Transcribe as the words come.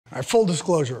All right, full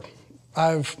disclosure,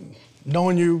 I've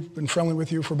known you, been friendly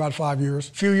with you for about 5 years.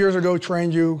 A few years ago,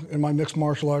 trained you in my mixed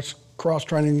martial arts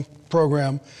cross-training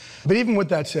program. But even with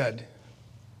that said,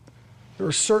 there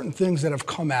are certain things that have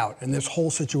come out in this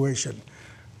whole situation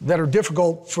that are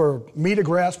difficult for me to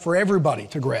grasp, for everybody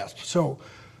to grasp. So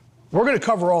we're going to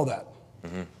cover all that.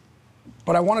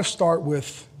 But I want to start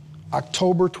with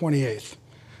October 28th,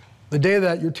 the day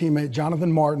that your teammate Jonathan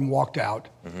Martin walked out.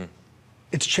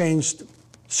 It's changed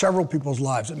several people's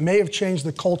lives. It may have changed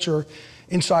the culture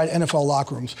inside NFL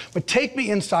locker rooms. But take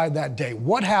me inside that day.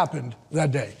 What happened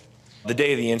that day? The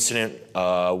day of the incident,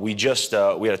 we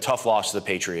had a tough loss to the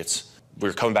Patriots. We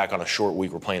were coming back on a short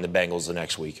week. We're playing the Bengals the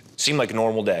next week. Seemed like a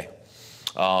normal day.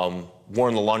 We're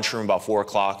in the lunchroom about 4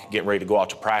 o'clock, getting ready to go out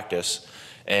to practice,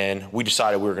 and we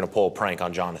decided we were going to pull a prank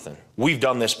on Jonathan. We've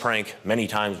done this prank many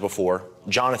times before.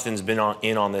 Jonathan's been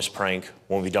in on this prank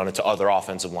when we've done it to other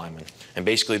offensive linemen. And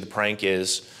basically the prank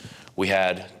is we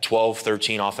had 12,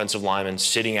 13 offensive linemen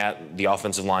sitting at the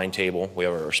offensive line table. We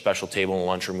have our special table in the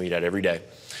lunchroom we eat at every day.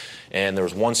 And there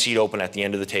was one seat open at the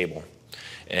end of the table.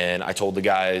 And I told the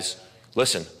guys,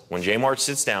 listen, when J Mart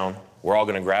sits down, we're all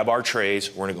going to grab our trays,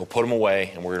 we're going to go put them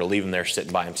away, and we're going to leave him there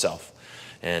sitting by himself.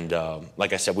 And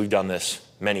like I said, we've done this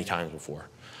many times before.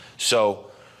 So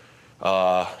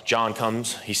John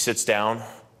comes, he sits down,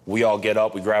 we all get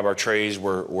up, we grab our trays,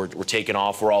 we're taking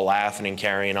off, we're all laughing and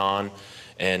carrying on.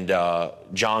 And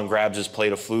John grabs his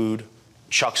plate of food,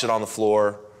 chucks it on the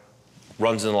floor,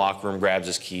 runs in the locker room, grabs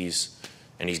his keys,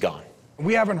 and he's gone.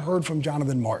 We haven't heard from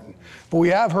Jonathan Martin, but we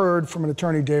have heard from an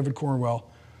attorney, David Cornwell,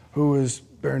 who has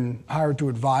been hired to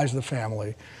advise the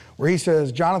family, where he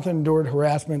says Jonathan endured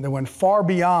harassment that went far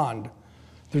beyond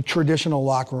the traditional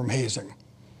locker room hazing.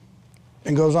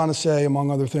 And goes on to say,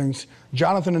 among other things,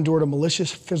 Jonathan endured a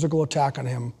malicious physical attack on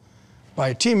him by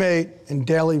a teammate in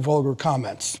daily vulgar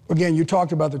comments. Again, you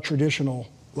talked about the traditional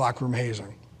locker room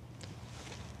hazing.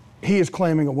 He is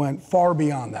claiming it went far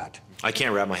beyond that. I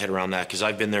can't wrap my head around that because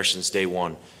I've been there since day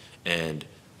one. And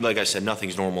like I said,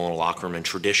 nothing's normal in a locker room. And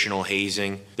traditional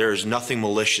hazing, there's nothing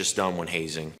malicious done when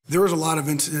hazing. There was a lot of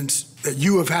incidents that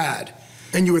you have had,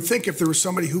 and you would think if there was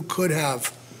somebody who could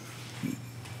have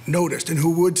noticed and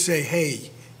who would say,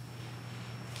 hey,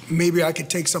 maybe I could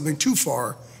take something too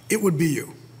far, it would be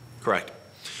you. Correct.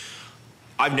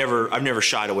 I've never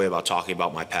shied away about talking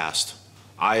about my past.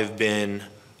 I've been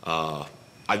a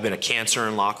cancer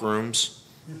in locker rooms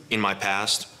in my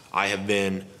past. I have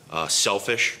been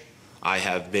selfish. I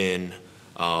haven't been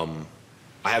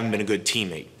a good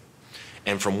teammate.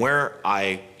 And from where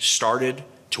I started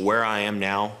to where I am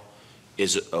now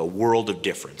is a world of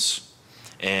difference.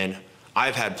 And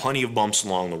I've had plenty of bumps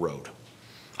along the road.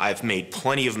 I've made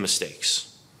plenty of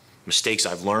mistakes. Mistakes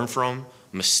I've learned from,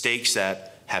 mistakes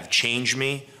that have changed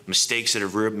me, mistakes that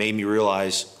have made me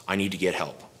realize I need to get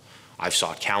help. I've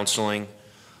sought counseling.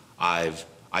 I've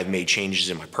made changes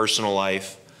in my personal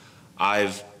life.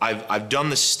 I've done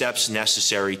the steps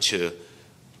necessary to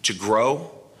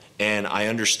grow, and I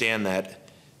understand that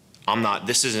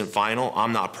this isn't final,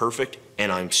 I'm not perfect,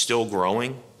 and I'm still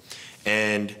growing.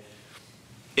 And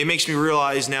it makes me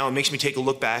realize now, it makes me take a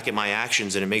look back at my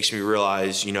actions, and it makes me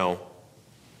realize, you know,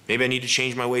 maybe I need to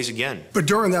change my ways again. But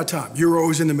during that time, you were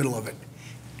always in the middle of it.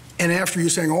 And after you're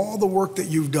saying all the work that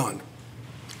you've done,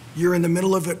 you're in the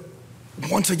middle of it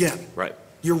once again. Right.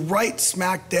 You're right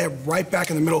smack dab, right back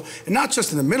in the middle, and not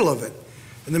just in the middle of it,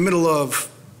 in the middle of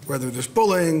whether there's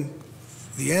bullying,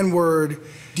 the N-word.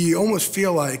 Do you almost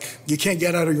feel like you can't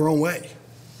get out of your own way?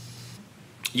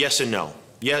 Yes and no.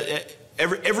 Yeah,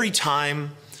 every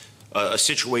time a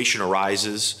situation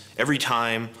arises, every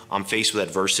time I'm faced with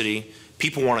adversity,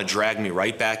 people want to drag me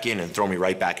right back in and throw me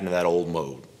right back into that old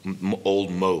mold.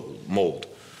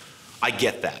 I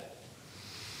get that.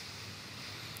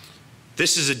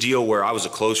 This is a deal where I was a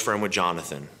close friend with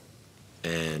Jonathan,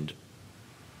 and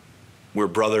we're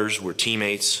brothers, we're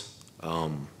teammates,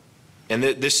 and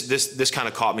this kind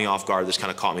of caught me off guard. This kind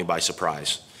of caught me by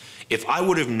surprise. If I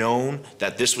would have known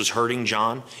that this was hurting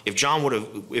John,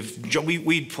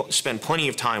 we'd spent plenty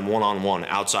of time one-on-one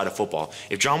outside of football.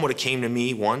 If John would have came to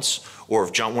me once, or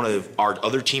if one of our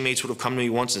other teammates would have come to me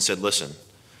once and said, listen,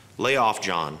 lay off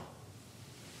John.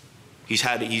 He's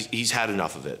had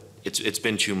enough of it. It's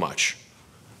been too much.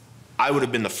 I would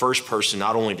have been the first person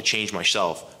not only to change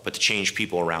myself, but to change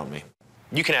people around me.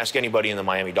 You can ask anybody in the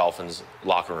Miami Dolphins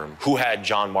locker room who had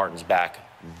John Martin's back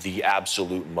the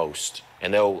absolute most,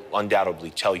 and they'll undoubtedly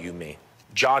tell you me.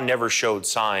 John never showed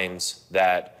signs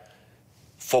that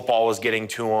football was getting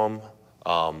to him,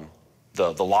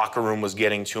 the locker room was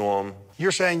getting to him.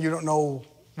 You're saying you don't know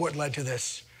what led to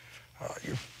this.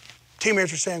 Your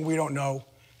teammates are saying we don't know.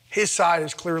 His side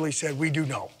has clearly said, we do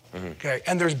know, okay?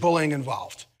 And there's bullying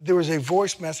involved. There was a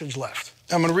voice message left.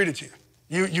 I'm gonna read it to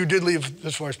you. You did leave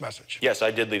this voice message. Yes,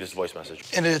 I did leave this voice message.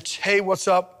 And it's, hey, what's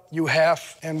up, you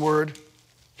half N-word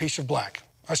piece of blank.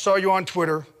 I saw you on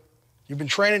Twitter. You've been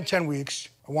training 10 weeks.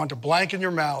 I want to blank in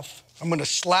your mouth. I'm gonna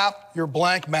slap your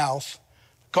blank mouth.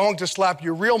 Going to slap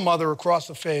your real mother across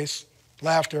the face.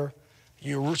 Laughter.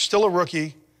 You're still a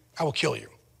rookie. I will kill you.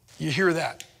 You hear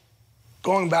that.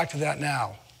 Going back to that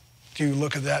now, do you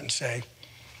look at that and say,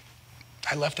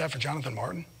 I left that for Jonathan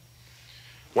Martin?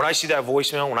 When I see that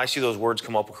voicemail, when I see those words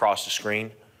come up across the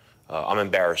screen, I'm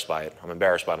embarrassed by it. I'm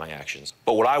embarrassed by my actions.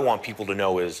 But what I want people to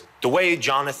know is the way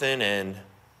Jonathan and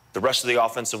the rest of the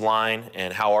offensive line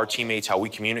and how our teammates, how we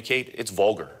communicate, it's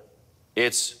vulgar.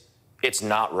 It's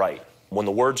not right. When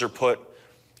the words are put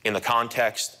in the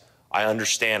context, I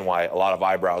understand why a lot of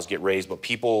eyebrows get raised, but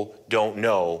people don't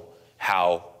know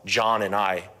how John and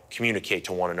I communicate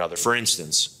to one another. For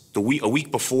instance, a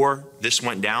week before this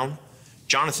went down,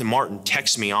 Jonathan Martin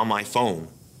texts me on my phone,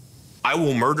 I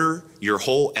will murder your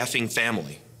whole effing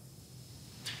family.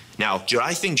 Now, did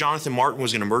I think Jonathan Martin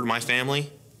was gonna murder my family?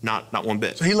 Not one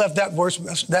bit. So he left that voice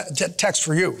message, that text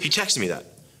for you? He texted me that.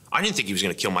 I didn't think he was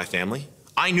gonna kill my family.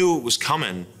 I knew it was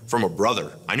coming from a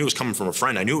brother. I knew it was coming from a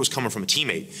friend. I knew it was coming from a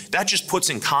teammate. That just puts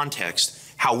in context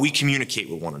how we communicate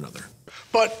with one another.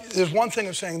 But there's one thing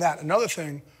of saying that. Another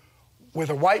thing, with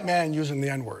a white man using the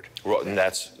N-word. Well, and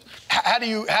that's... How do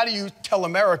you tell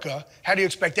America, how do you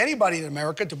expect anybody in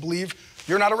America to believe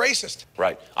you're not a racist?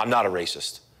 Right, I'm not a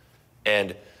racist.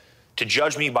 And to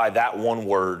judge me by that one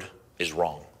word is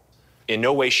wrong. In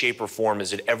no way, shape, or form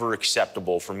is it ever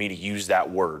acceptable for me to use that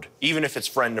word, even if it's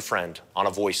friend to friend on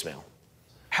a voicemail.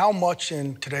 How much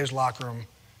in today's locker room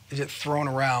is it thrown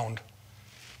around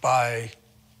by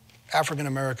African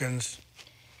Americans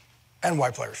and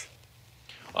white players?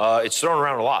 It's thrown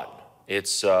around a lot.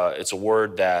 It's a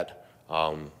word that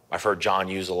I've heard John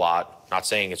use a lot. Not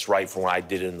saying it's right for when I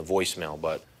did it in the voicemail,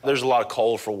 but there's a lot of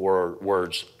colorful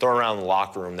words thrown around in the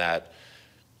locker room that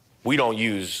we don't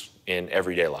use in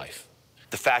everyday life.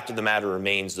 The fact of the matter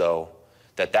remains, though,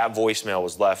 that voicemail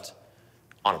was left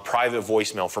on a private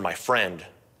voicemail for my friend,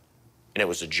 and it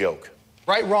was a joke.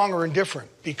 Right, wrong, or indifferent,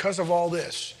 because of all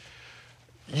this,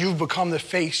 you've become the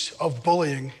face of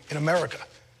bullying in America.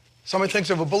 Somebody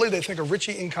thinks of a bully, they think of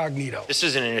Richie Incognito. This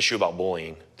isn't an issue about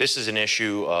bullying. This is an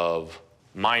issue of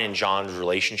mine and John's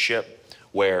relationship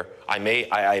where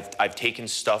I've taken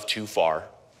stuff too far,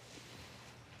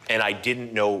 and I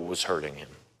didn't know it was hurting him.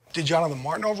 Did Jonathan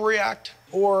Martin overreact,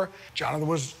 or Jonathan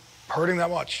was hurting that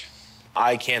much?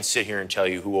 I can't sit here and tell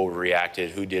you who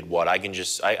overreacted, who did what. I can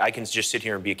just sit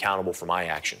here and be accountable for my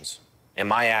actions. And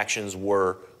my actions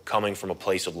were coming from a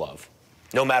place of love.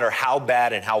 No matter how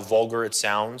bad and how vulgar it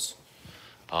sounds,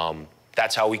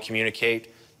 that's how we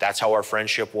communicate. That's how our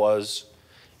friendship was.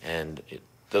 And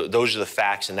those are the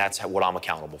facts, and that's what I'm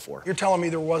accountable for. You're telling me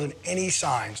there wasn't any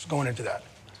signs going into that?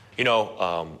 You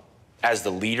know, as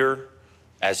the leader,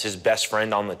 as his best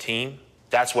friend on the team,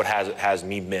 that's what has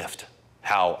me miffed,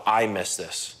 how I missed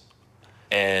this.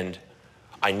 And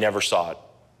I never saw it.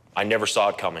 I never saw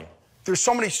it coming. There's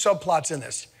so many subplots in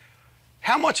this.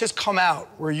 How much has come out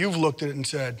where you've looked at it and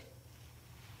said,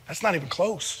 that's not even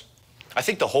close? I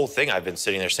think the whole thing I've been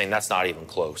sitting there saying, that's not even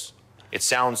close. It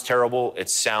sounds terrible. It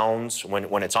sounds,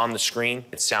 when it's on the screen,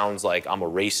 it sounds like I'm a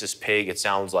racist pig. It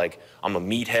sounds like I'm a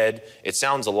meathead. It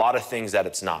sounds a lot of things that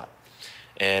it's not.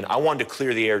 And I wanted to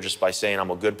clear the air just by saying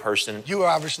I'm a good person. You've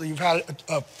had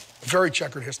a very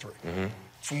checkered history.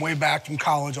 From way back from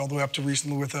college all the way up to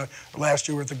recently with last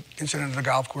year with the incident at the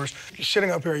golf course. You're sitting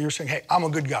up here, you're saying, hey, I'm a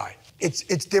good guy.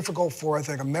 It's difficult for, I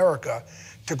think, America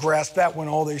to grasp that when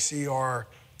all they see are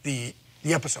the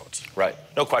episodes. Right,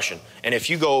 no question. And if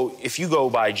you go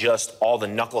by just all the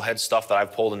knucklehead stuff that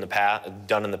I've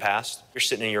done in the past, you're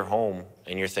sitting in your home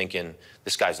and you're thinking,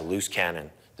 this guy's a loose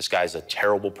cannon. This guy's a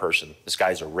terrible person. This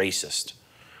guy's a racist.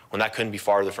 When that couldn't be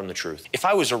farther from the truth. If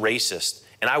I was a racist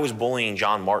and I was bullying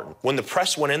John Martin, when the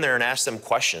press went in there and asked them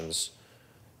questions,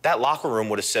 that locker room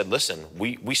would have said, listen,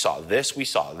 we saw this, we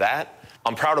saw that.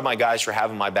 I'm proud of my guys for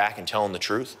having my back and telling the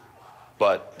truth.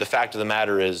 But the fact of the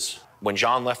matter is, when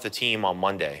John left the team on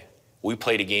Monday, we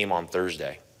played a game on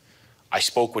Thursday. I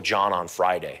spoke with John on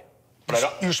Friday.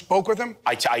 You spoke with him?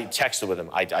 I texted with him.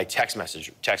 I text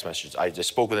messaged. I just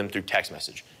spoke with him through text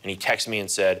message. And he texted me and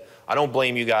said, I don't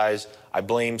blame you guys. I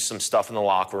blame some stuff in the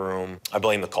locker room. I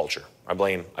blame the culture. I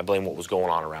blame what was going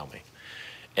on around me.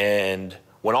 And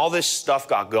when all this stuff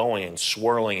got going and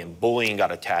swirling and bullying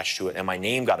got attached to it and my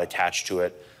name got attached to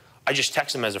it, I just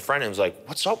texted him as a friend and was like,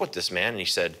 what's up with this, man? And he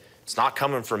said, it's not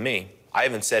coming from me. I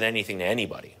haven't said anything to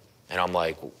anybody. And I'm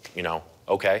like, you know,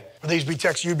 okay. Would these be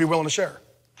texts you'd be willing to share?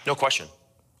 No question.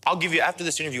 I'll give you, after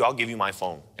this interview, I'll give you my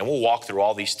phone, and we'll walk through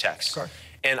all these texts. Okay.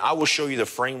 And I will show you the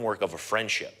framework of a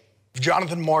friendship. If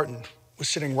Jonathan Martin was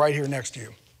sitting right here next to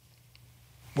you,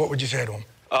 what would you say to him?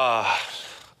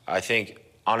 I think,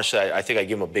 honestly, I think I'd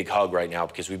give him a big hug right now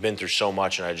because we've been through so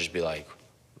much, and I'd just be like,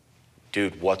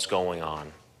 dude, what's going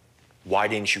on? Why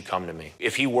didn't you come to me?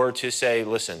 If he were to say,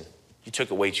 listen, you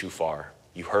took it way too far.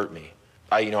 You hurt me.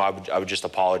 I would just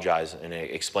apologize and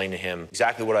explain to him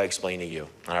exactly what I explained to you.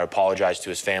 And I apologize to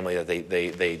his family that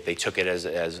they took it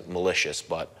as malicious,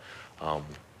 but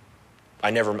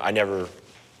I never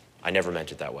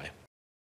meant it that way.